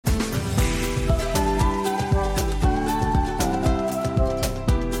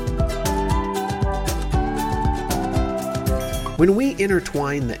When we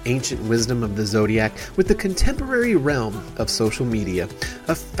intertwine the ancient wisdom of the Zodiac with the contemporary realm of social media,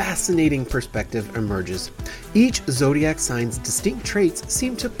 a fascinating perspective emerges. Each Zodiac sign's distinct traits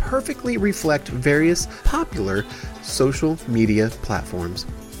seem to perfectly reflect various popular social media platforms.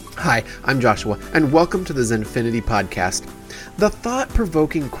 Hi, I'm Joshua, and welcome to the Zenfinity podcast. The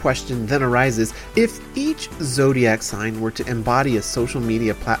thought-provoking question then arises, if each Zodiac sign were to embody a social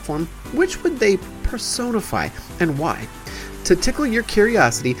media platform, which would they personify and why? To tickle your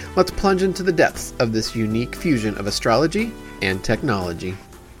curiosity, let's plunge into the depths of this unique fusion of astrology and technology.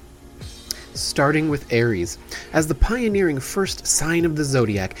 Starting with Aries. As the pioneering first sign of the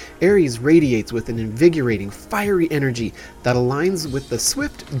Zodiac, Aries radiates with an invigorating, fiery energy that aligns with the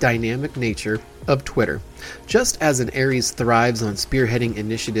swift, dynamic nature of Twitter. Just as an Aries thrives on spearheading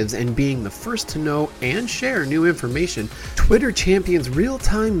initiatives and being the first to know and share new information, Twitter champions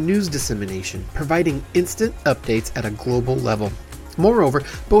real-time news dissemination, providing instant updates at a global level. Moreover,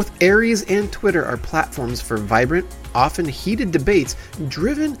 both Aries and Twitter are platforms for vibrant, often heated debates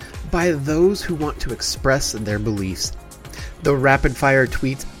driven by those who want to express their beliefs. The rapid-fire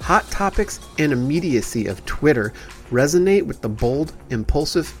tweets, hot topics, and immediacy of Twitter resonate with the bold,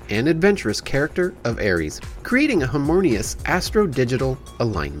 impulsive, and adventurous character of Aries, creating a harmonious astro-digital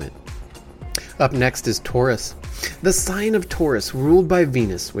alignment. Up next is Taurus. The sign of Taurus, ruled by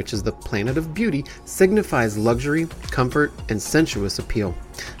Venus, which is the planet of beauty, signifies luxury, comfort, and sensuous appeal.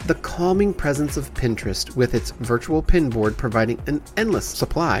 The calming presence of Pinterest, with its virtual pin board providing an endless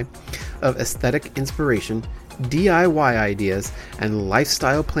supply of aesthetic inspiration, DIY ideas, and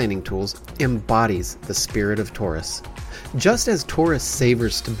lifestyle planning tools, embodies the spirit of Taurus. Just as Taurus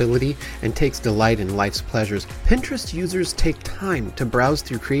savors stability and takes delight in life's pleasures, Pinterest users take time to browse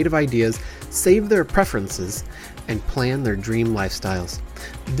through creative ideas, save their preferences, and plan their dream lifestyles.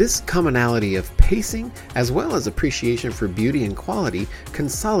 This commonality of pacing, as well as appreciation for beauty and quality,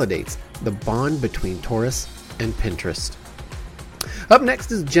 consolidates the bond between Taurus and Pinterest. Up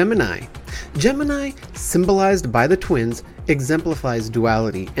next is Gemini. Gemini, symbolized by the twins, exemplifies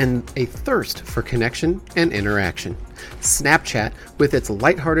duality and a thirst for connection and interaction. Snapchat, with its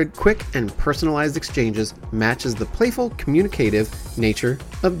lighthearted, quick, and personalized exchanges, matches the playful, communicative nature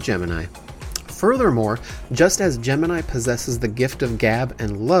of Gemini. Furthermore, just as Gemini possesses the gift of gab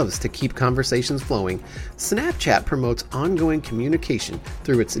and loves to keep conversations flowing, Snapchat promotes ongoing communication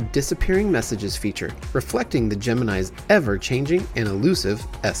through its disappearing messages feature, reflecting the Gemini's ever-changing and elusive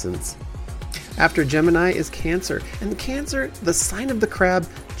essence. After Gemini is Cancer, and Cancer, the sign of the crab,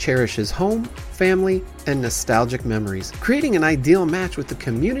 cherishes home, family, and nostalgic memories, creating an ideal match with the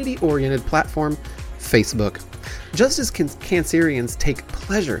community-oriented platform Facebook. Just as Cancerians take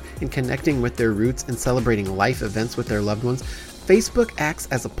pleasure in connecting with their roots and celebrating life events with their loved ones, Facebook acts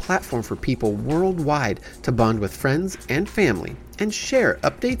as a platform for people worldwide to bond with friends and family and share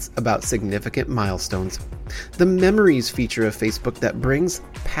updates about significant milestones. The Memories feature of Facebook that brings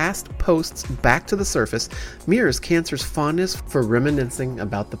past posts back to the surface mirrors Cancer's fondness for reminiscing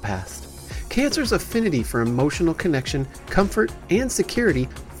about the past. Cancer's affinity for emotional connection, comfort, and security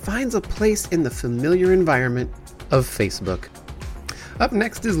finds a place in the familiar environment of Facebook. Up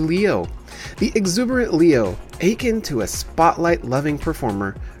next is Leo. The exuberant Leo, akin to a spotlight-loving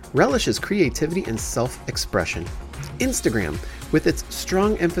performer, relishes creativity and self-expression. Instagram, with its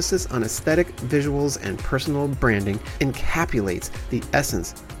strong emphasis on aesthetic visuals and personal branding, encapsulates the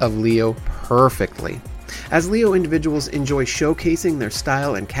essence of Leo perfectly. As Leo individuals enjoy showcasing their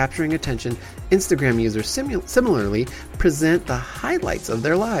style and capturing attention, Instagram users similarly present the highlights of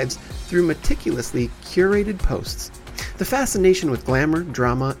their lives through meticulously curated posts. The fascination with glamour,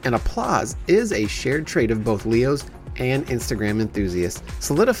 drama, and applause is a shared trait of both Leos and Instagram enthusiasts,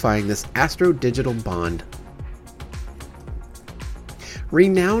 solidifying this astro-digital bond.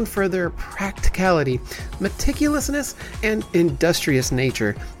 Renowned for their practicality, meticulousness, and industrious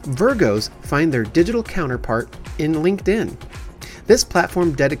nature, Virgos find their digital counterpart in LinkedIn. This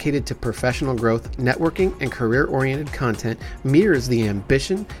platform dedicated to professional growth, networking, and career-oriented content mirrors the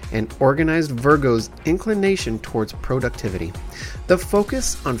ambition and organized Virgo's inclination towards productivity. The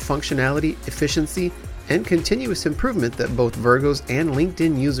focus on functionality, efficiency, and continuous improvement that both Virgos and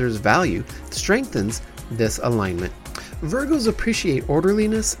LinkedIn users value strengthens this alignment. Virgos appreciate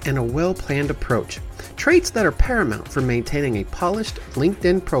orderliness and a well-planned approach, traits that are paramount for maintaining a polished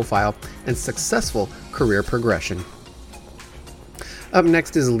LinkedIn profile and successful career progression. Up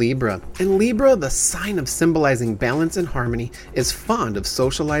next is Libra. And Libra, the sign of symbolizing balance and harmony, is fond of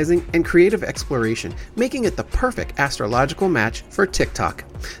socializing and creative exploration, making it the perfect astrological match for TikTok.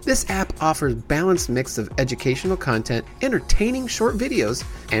 This app offers a balanced mix of educational content, entertaining short videos,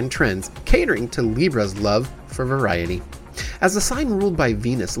 and trends, catering to Libra's love for variety. As a sign ruled by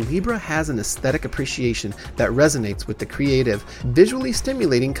Venus, Libra has an aesthetic appreciation that resonates with the creative, visually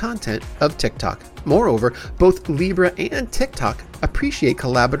stimulating content of TikTok. Moreover, both Libra and TikTok appreciate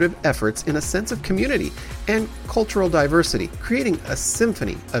collaborative efforts in a sense of community and cultural diversity, creating a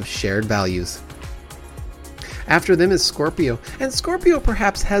symphony of shared values. After them is Scorpio, and Scorpio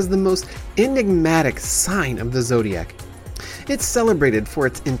perhaps has the most enigmatic sign of the zodiac. It's celebrated for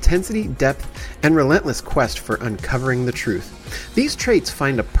its intensity, depth, and relentless quest for uncovering the truth. These traits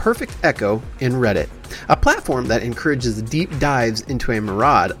find a perfect echo in Reddit, a platform that encourages deep dives into a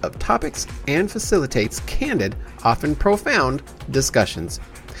myriad of topics and facilitates candid, often profound, discussions.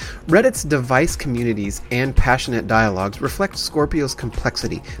 Reddit's device communities and passionate dialogues reflect Scorpio's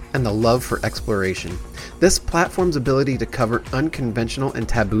complexity and the love for exploration. This platform's ability to cover unconventional and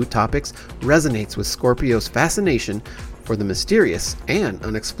taboo topics resonates with Scorpio's fascination for the mysterious and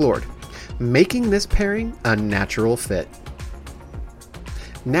unexplored, making this pairing a natural fit.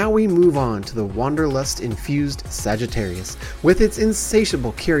 Now we move on to the wanderlust-infused Sagittarius. With its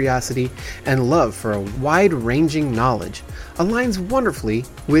insatiable curiosity and love for a wide-ranging knowledge, aligns wonderfully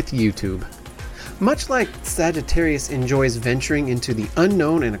with YouTube. Much like Sagittarius enjoys venturing into the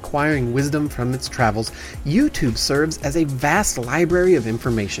unknown and acquiring wisdom from its travels, YouTube serves as a vast library of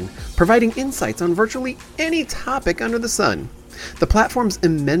information, providing insights on virtually any topic under the sun. The platform's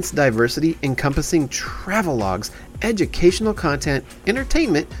immense diversity, encompassing travelogues, educational content,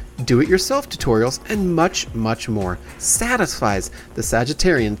 entertainment, do-it-yourself tutorials, and much, much more, satisfies the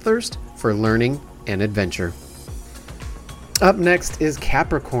Sagittarian thirst for learning and adventure. Up next is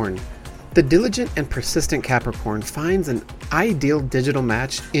Capricorn. The diligent and persistent Capricorn finds an ideal digital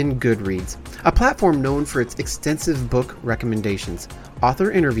match in Goodreads, a platform known for its extensive book recommendations,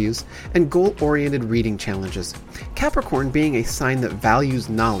 author interviews, and goal-oriented reading challenges. Capricorn, being a sign that values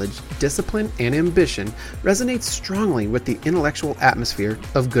knowledge, discipline, and ambition, resonates strongly with the intellectual atmosphere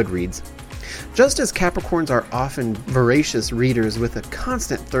of Goodreads. Just as Capricorns are often voracious readers with a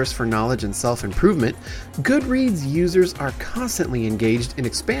constant thirst for knowledge and self-improvement, Goodreads users are constantly engaged in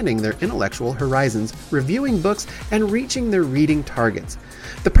expanding their intellectual horizons, reviewing books, and reaching their reading targets.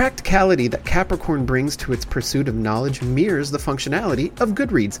 The practicality that Capricorn brings to its pursuit of knowledge mirrors the functionality of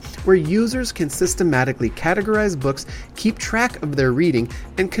Goodreads, where users can systematically categorize books, keep track of their reading,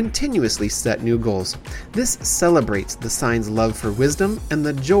 and continuously set new goals. This celebrates the sign's love for wisdom and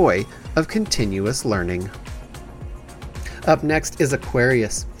the joy of continuous learning. Up next is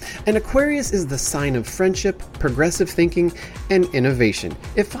Aquarius. And Aquarius is the sign of friendship, progressive thinking, and innovation.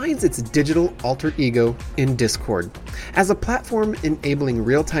 It finds its digital alter ego in Discord. As a platform enabling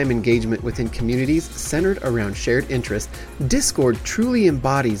real-time engagement within communities centered around shared interests, Discord truly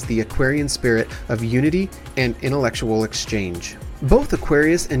embodies the Aquarian spirit of unity and intellectual exchange. Both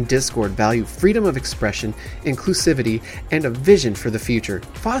Aquarius and Discord value freedom of expression, inclusivity, and a vision for the future,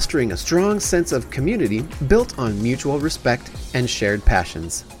 fostering a strong sense of community built on mutual respect and shared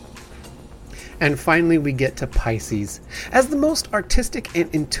passions. And finally, we get to Pisces. As the most artistic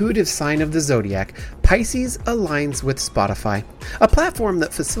and intuitive sign of the zodiac, Pisces aligns with Spotify, a platform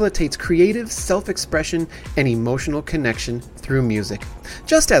that facilitates creative self-expression and emotional connection through music.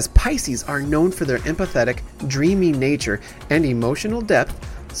 Just as Pisces are known for their empathetic, dreamy nature and emotional depth,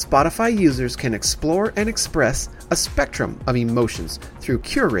 Spotify users can explore and express a spectrum of emotions through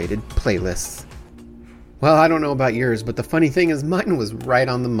curated playlists. Well, I don't know about yours, but the funny thing is mine was right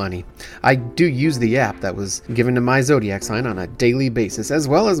on the money. I do use the app that was given to my zodiac sign on a daily basis, as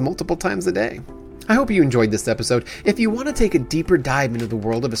well as multiple times a day. I hope you enjoyed this episode. If you want to take a deeper dive into the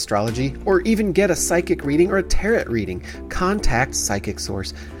world of astrology, or even get a psychic reading or a tarot reading, contact Psychic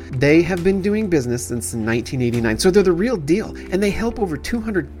Source. They have been doing business since 1989, so they're the real deal, and they help over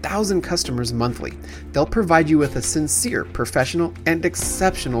 200,000 customers monthly. They'll provide you with a sincere, professional, and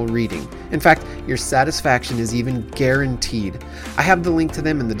exceptional reading. In fact, your satisfaction is even guaranteed. I have the link to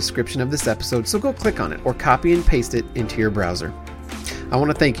them in the description of this episode, so go click on it or copy and paste it into your browser. I want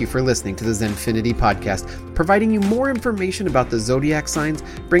to thank you for listening to the Zenfinity podcast, providing you more information about the zodiac signs,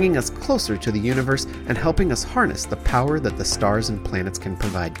 bringing us closer to the universe, and helping us harness the power that the stars and planets can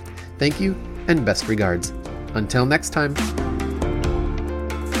provide. Thank you, and best regards. Until next time.